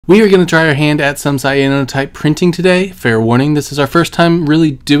We are going to try our hand at some cyanotype printing today. Fair warning, this is our first time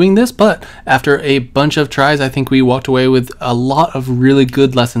really doing this, but after a bunch of tries, I think we walked away with a lot of really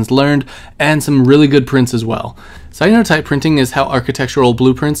good lessons learned and some really good prints as well. Cyanotype printing is how architectural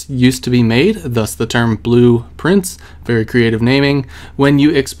blueprints used to be made, thus the term blueprints, very creative naming. When you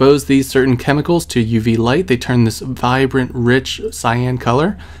expose these certain chemicals to UV light, they turn this vibrant, rich cyan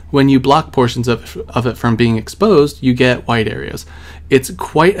color. When you block portions of it from being exposed, you get white areas. It's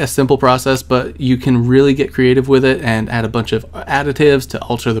quite a simple process, but you can really get creative with it and add a bunch of additives to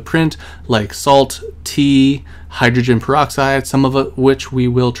alter the print, like salt, tea, hydrogen peroxide, some of which we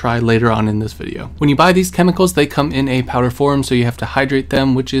will try later on in this video. When you buy these chemicals, they come in a powder form, so you have to hydrate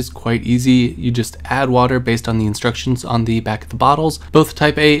them, which is quite easy. You just add water based on the instructions on the back of the bottles. Both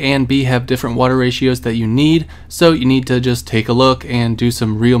type A and B have different water ratios that you need, so you need to just take a look and do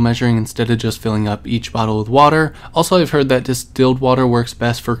some real measuring instead of just filling up each bottle with water. Also, I've heard that distilled water works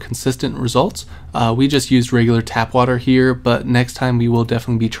best for consistent results. We just used regular tap water here, but next time we will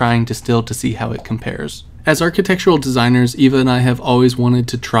definitely be trying distilled to see how it compares. As architectural designers, Eva and I have always wanted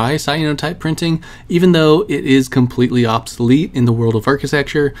to try cyanotype printing, even though it is completely obsolete in the world of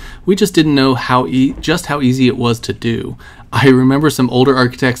architecture. We just didn't know how easy it was to do. I remember some older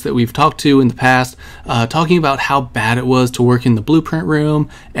architects that we've talked to in the past talking about how bad it was to work in the blueprint room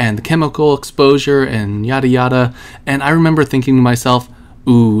and the chemical exposure and yada yada, and I remember thinking to myself,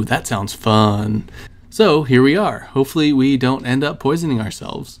 ooh, that sounds fun. So here we are. Hopefully we don't end up poisoning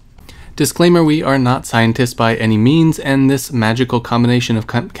ourselves. Disclaimer, we are not scientists by any means, and this magical combination of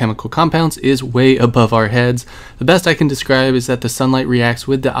chemical compounds is way above our heads. The best I can describe is that the sunlight reacts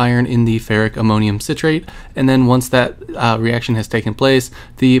with the iron in the ferric ammonium citrate, and then once that reaction has taken place,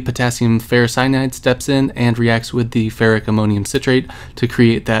 the potassium ferricyanide steps in and reacts with the ferric ammonium citrate to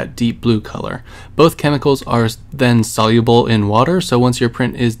create that deep blue color. Both chemicals are then soluble in water, so once your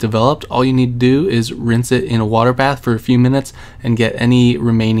print is developed, all you need to do is rinse it in a water bath for a few minutes and get any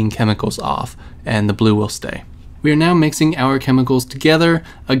remaining chemicals off, and the blue will stay. We are now mixing our chemicals together.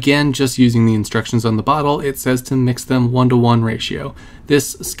 Again, just using the instructions on the bottle, it says to mix them 1-to-1 ratio.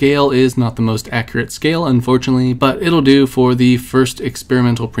 This scale is not the most accurate scale, unfortunately, but it'll do for the first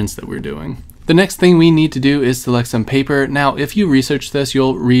experimental prints that we're doing. The next thing we need to do is select some paper. Now, if you research this,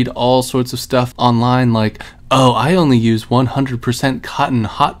 you'll read all sorts of stuff online like, oh, I only use 100% cotton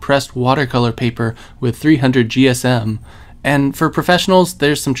hot-pressed watercolor paper with 300 GSM. And for professionals,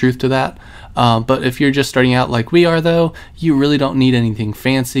 there's some truth to that. But if you're just starting out like we are, though, you really don't need anything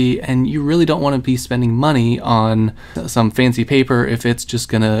fancy, and you really don't want to be spending money on some fancy paper if it's just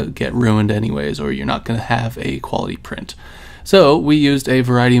going to get ruined anyways, or you're not going to have a quality print. So we used a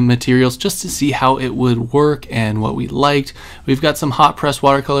variety of materials just to see how it would work and what we liked. We've got some hot press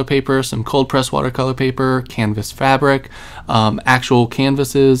watercolor paper, some cold press watercolor paper, canvas fabric, actual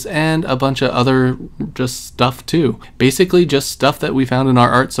canvases, and a bunch of other just stuff too. Basically just stuff that we found in our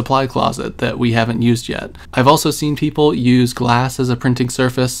art supply closet that we haven't used yet. I've also seen people use glass as a printing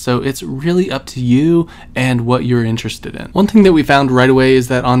surface, so it's really up to you and what you're interested in. One thing that we found right away is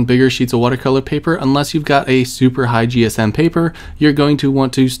that on bigger sheets of watercolor paper, unless you've got a super high GSM paper, you're going to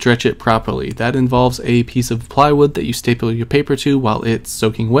want to stretch it properly. That involves a piece of plywood that you staple your paper to while it's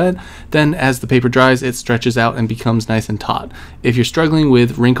soaking wet. Then as the paper dries, it stretches out and becomes nice and taut. If you're struggling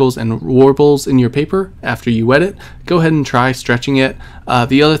with wrinkles and warbles in your paper after you wet it, go ahead and try stretching it.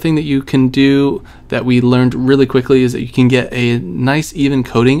 The other thing that you can do that we learned really quickly is that you can get a nice even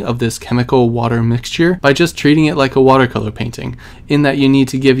coating of this chemical water mixture by just treating it like a watercolor painting, in that you need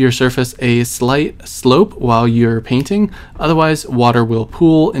to give your surface a slight slope while you're painting, otherwise water will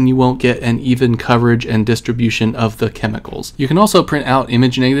pool and you won't get an even coverage and distribution of the chemicals. You can also print out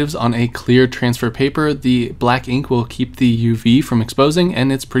image negatives on a clear transfer paper. The black ink will keep the UV from exposing,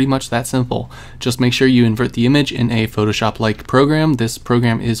 and it's pretty much that simple. Just make sure you invert the image in a Photoshop-like program. This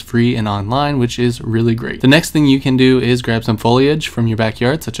program is free and online, which is really great. The next thing you can do is grab some foliage from your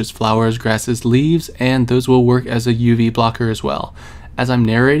backyard, such as flowers, grasses, leaves, and those will work as a UV blocker as well. As I'm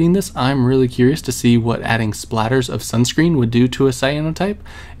narrating this, I'm really curious to see what adding splatters of sunscreen would do to a cyanotype.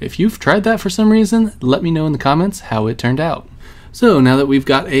 If you've tried that for some reason, let me know in the comments how it turned out. So now that we've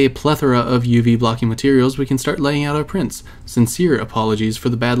got a plethora of UV blocking materials, we can start laying out our prints. Sincere apologies for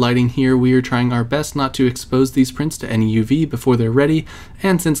the bad lighting here. We are trying our best not to expose these prints to any UV before they're ready,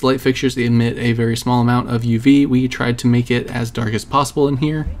 and since light fixtures emit a very small amount of UV, we tried to make it as dark as possible in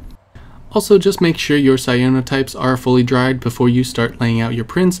here. Also, just make sure your cyanotypes are fully dried before you start laying out your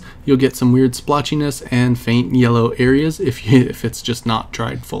prints. You'll get some weird splotchiness and faint yellow areas if it's just not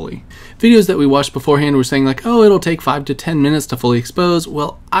dried fully. Videos that we watched beforehand were saying like, oh, it'll take 5 to 10 minutes to fully expose.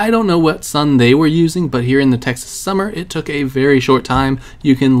 Well, I don't know what sun they were using, but here in the Texas summer, it took a very short time.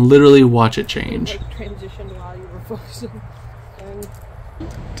 You can literally watch it change. Like transitioned while you were focusing.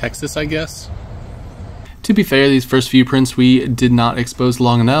 Texas, I guess. To be fair, these first few prints we did not expose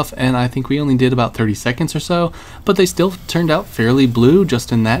long enough, and I think we only did about 30 seconds or so, but they still turned out fairly blue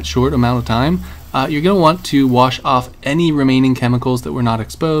just in that short amount of time. You're going to want to wash off any remaining chemicals that were not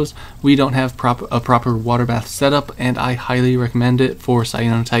exposed. We don't have a proper water bath setup, and I highly recommend it for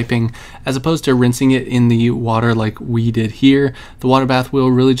cyanotyping as opposed to rinsing it in the water like we did here. The water bath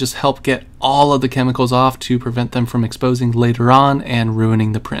will really just help get all of the chemicals off to prevent them from exposing later on and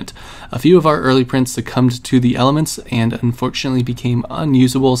ruining the print. A few of our early prints succumbed to the elements and unfortunately became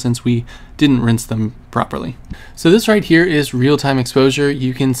unusable since we didn't rinse them properly. So this right here is real-time exposure.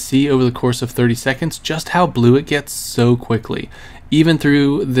 You can see over the course of 30 seconds just how blue it gets so quickly. Even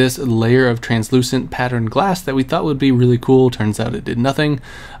through this layer of translucent patterned glass that we thought would be really cool, turns out it did nothing.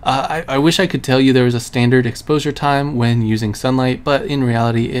 I wish I could tell you there was a standard exposure time when using sunlight, but in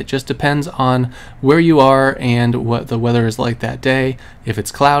reality it just depends on where you are and what the weather is like that day. If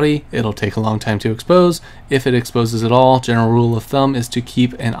it's cloudy, it'll take a long time to expose. If it exposes at all, general rule of thumb is to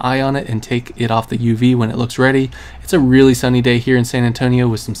keep an eye on it and take it off the UV when it looks ready. It's a really sunny day here in San Antonio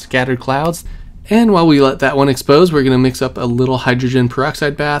with some scattered clouds. And while we let that one expose, we're going to mix up a little hydrogen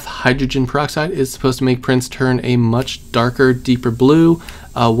peroxide bath. Hydrogen peroxide is supposed to make prints turn a much darker, deeper blue.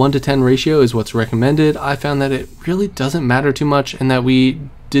 1 to 10 ratio is what's recommended. I found that it really doesn't matter too much and that we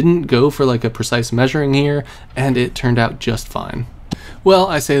didn't go for like a precise measuring here, and it turned out just fine. Well,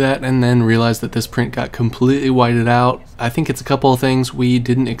 I say that and then realize that this print got completely whited out. I think it's a couple of things. We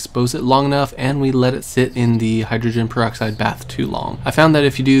didn't expose it long enough and we let it sit in the hydrogen peroxide bath too long. I found that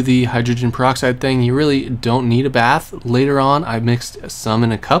if you do the hydrogen peroxide thing, you really don't need a bath. Later on, I mixed some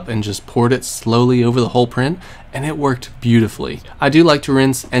in a cup and just poured it slowly over the whole print, and it worked beautifully. I do like to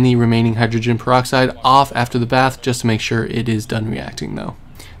rinse any remaining hydrogen peroxide off after the bath just to make sure it is done reacting though.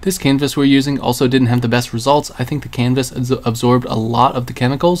 This canvas we're using also didn't have the best results. I think the canvas absorbed a lot of the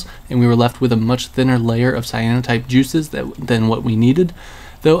chemicals and we were left with a much thinner layer of cyanotype juices than what we needed,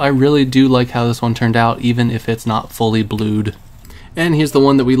 though I really do like how this one turned out even if it's not fully blued. And here's the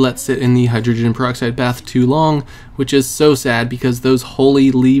one that we let sit in the hydrogen peroxide bath too long, which is so sad because those holy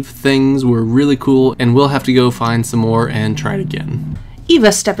leaf things were really cool and we'll have to go find some more and try it again.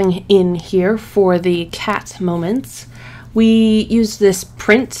 Eva stepping in here for the cat moments. We used this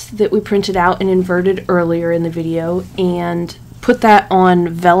print that we printed out and inverted earlier in the video and put that on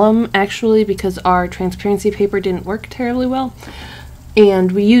vellum actually because our transparency paper didn't work terribly well.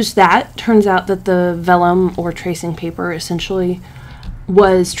 And we used that. Turns out that the vellum or tracing paper essentially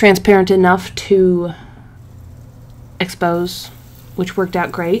was transparent enough to expose, which worked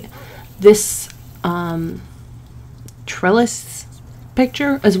out great. This trellis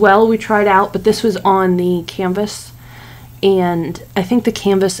picture as well we tried out, but this was on the canvas. And I think the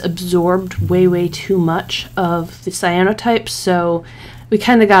canvas absorbed way too much of the cyanotypes, so we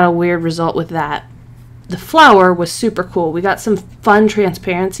kind of got a weird result with that. The flower was super cool. We got some fun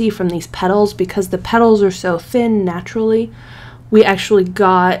transparency from these petals because the petals are so thin naturally. We actually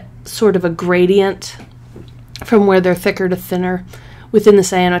got sort of a gradient from where they're thicker to thinner within the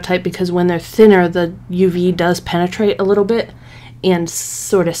cyanotype because when they're thinner, the UV does penetrate a little bit and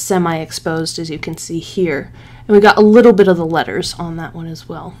sort of semi-exposed, as you can see here. And we got a little bit of the letters on that one as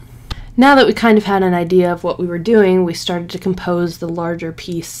well. Now that we kind of had an idea of what we were doing, we started to compose the larger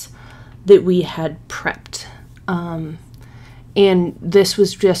piece that we had prepped. And this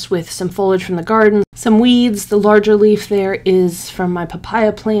was just with some foliage from the garden, some weeds. The larger leaf there is from my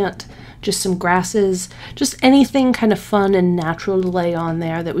papaya plant, just some grasses, just anything kind of fun and natural to lay on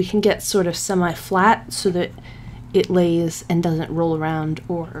there that we can get sort of semi-flat so that it lays and doesn't roll around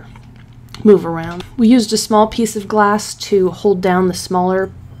or move around. We used a small piece of glass to hold down the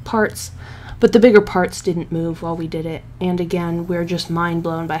smaller parts, but the bigger parts didn't move while we did it. And again, we're just mind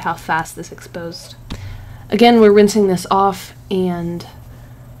blown by how fast this exposed. Again, we're rinsing this off and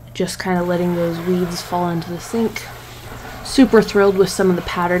just kind of letting those weeds fall into the sink. Super thrilled with some of the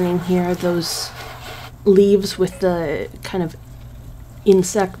patterning here. Those leaves with the kind of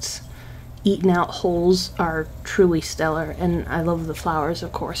insects eaten out holes are truly stellar, and I love the flowers,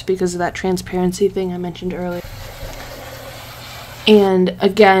 of course, because of that transparency thing I mentioned earlier. And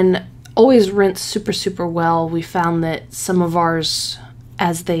again, always rinse super well. We found that some of ours,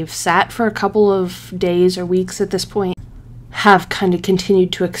 as they've sat for a couple of days or weeks at this point, have kind of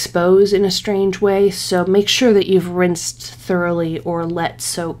continued to expose in a strange way, so make sure that you've rinsed thoroughly or let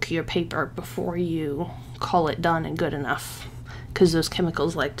soak your paper before you call it done and good enough, because those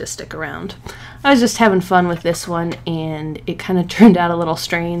chemicals like to stick around. I was just having fun with this one, and it kind of turned out a little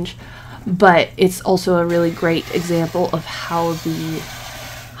strange, but it's also a really great example of how the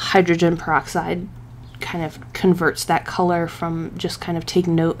hydrogen peroxide kind of converts that color from just kind of take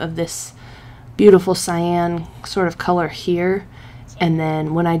note of this beautiful cyan sort of color here, and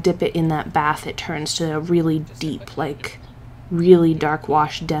then when I dip it in that bath it turns to a really deep, like really dark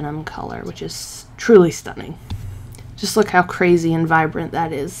wash denim color, which is truly stunning. Just look how crazy and vibrant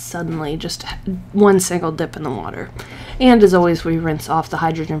that is suddenly, just one single dip in the water. And as always, we rinse off the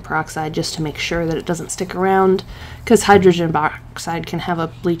hydrogen peroxide just to make sure that it doesn't stick around, because hydrogen peroxide can have a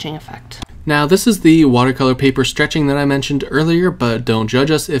bleaching effect. Now, this is the watercolor paper stretching that I mentioned earlier, but don't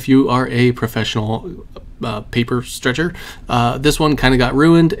judge us if you are a professional paper stretcher. This one kind of got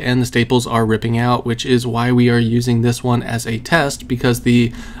ruined and the staples are ripping out, which is why we are using this one as a test, because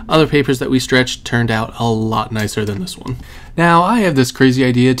the other papers that we stretched turned out a lot nicer than this one. Now, I have this crazy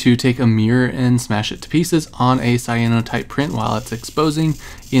idea to take a mirror and smash it to pieces on a cyanotype print while it's exposing.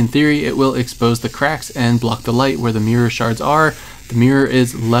 In theory, it will expose the cracks and block the light where the mirror shards are. The mirror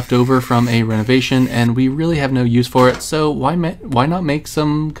is left over from a renovation and we really have no use for it, so why not make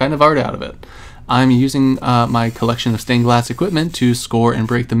some kind of art out of it? I'm using my collection of stained glass equipment to score and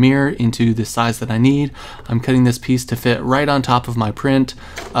break the mirror into the size that I need. I'm cutting this piece to fit right on top of my print.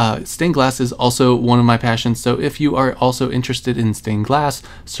 Stained glass is also one of my passions, so if you are also interested in stained glass,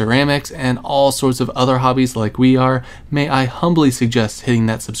 ceramics, and all sorts of other hobbies like we are, may I humbly suggest hitting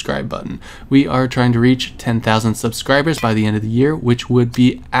that subscribe button. We are trying to reach 10,000 subscribers by the end of the year, which would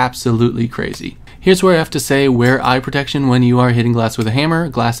be absolutely crazy. Here's where I have to say, wear eye protection when you are hitting glass with a hammer.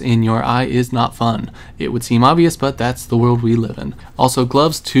 Glass in your eye is not fun. It would seem obvious, but that's the world we live in. Also,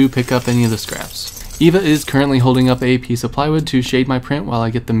 gloves to pick up any of the scraps. Eva is currently holding up a piece of plywood to shade my print while I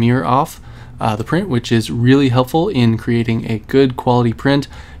get the mirror off the print, which is really helpful in creating a good quality print.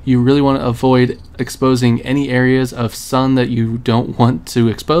 You really want to avoid exposing any areas of sun that you don't want to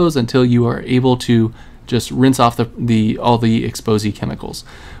expose until you are able to just rinse off all the exposy chemicals.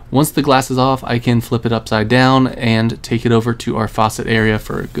 Once the glass is off, I can flip it upside down and take it over to our faucet area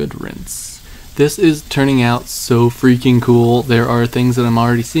for a good rinse. This is turning out so freaking cool. There are things that I'm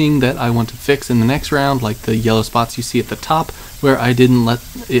already seeing that I want to fix in the next round, like the yellow spots you see at the top where I didn't let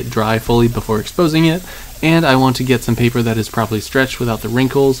it dry fully before exposing it, and I want to get some paper that is properly stretched without the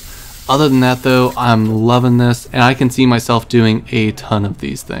wrinkles. Other than that though, I'm loving this, and I can see myself doing a ton of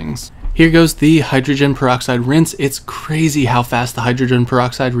these things. Here goes the hydrogen peroxide rinse. It's crazy how fast the hydrogen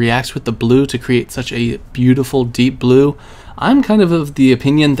peroxide reacts with the blue to create such a beautiful deep blue. I'm kind of the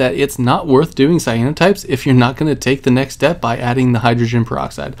opinion that it's not worth doing cyanotypes if you're not going to take the next step by adding the hydrogen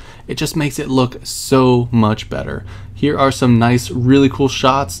peroxide. It just makes it look so much better. Here are some nice, really cool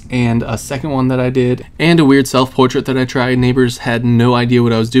shots, and a second one that I did, and a weird self-portrait that I tried. Neighbors had no idea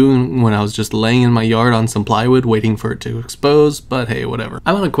what I was doing when I was just laying in my yard on some plywood waiting for it to expose, but hey, whatever.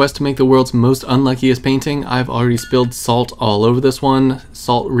 I'm on a quest to make the world's most unluckiest painting. I've already spilled salt all over this one.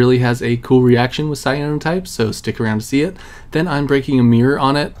 Salt really has a cool reaction with cyanotypes, so stick around to see it. Then I'm breaking a mirror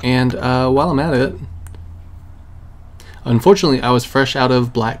on it, and while I'm at it, unfortunately I was fresh out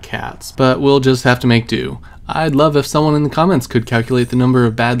of black cats, but we'll just have to make do. I'd love if someone in the comments could calculate the number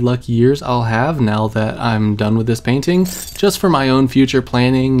of bad luck years I'll have now that I'm done with this painting, just for my own future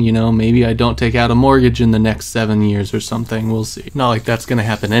planning. You know, maybe I don't take out a mortgage in the next 7 years or something, we'll see. Not like that's gonna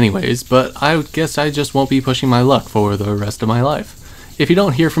happen anyways, but I guess I just won't be pushing my luck for the rest of my life. If you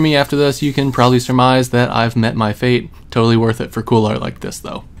don't hear from me after this, you can probably surmise that I've met my fate. Totally worth it for cool art like this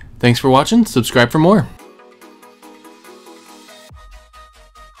though. Thanks for watching, subscribe for more.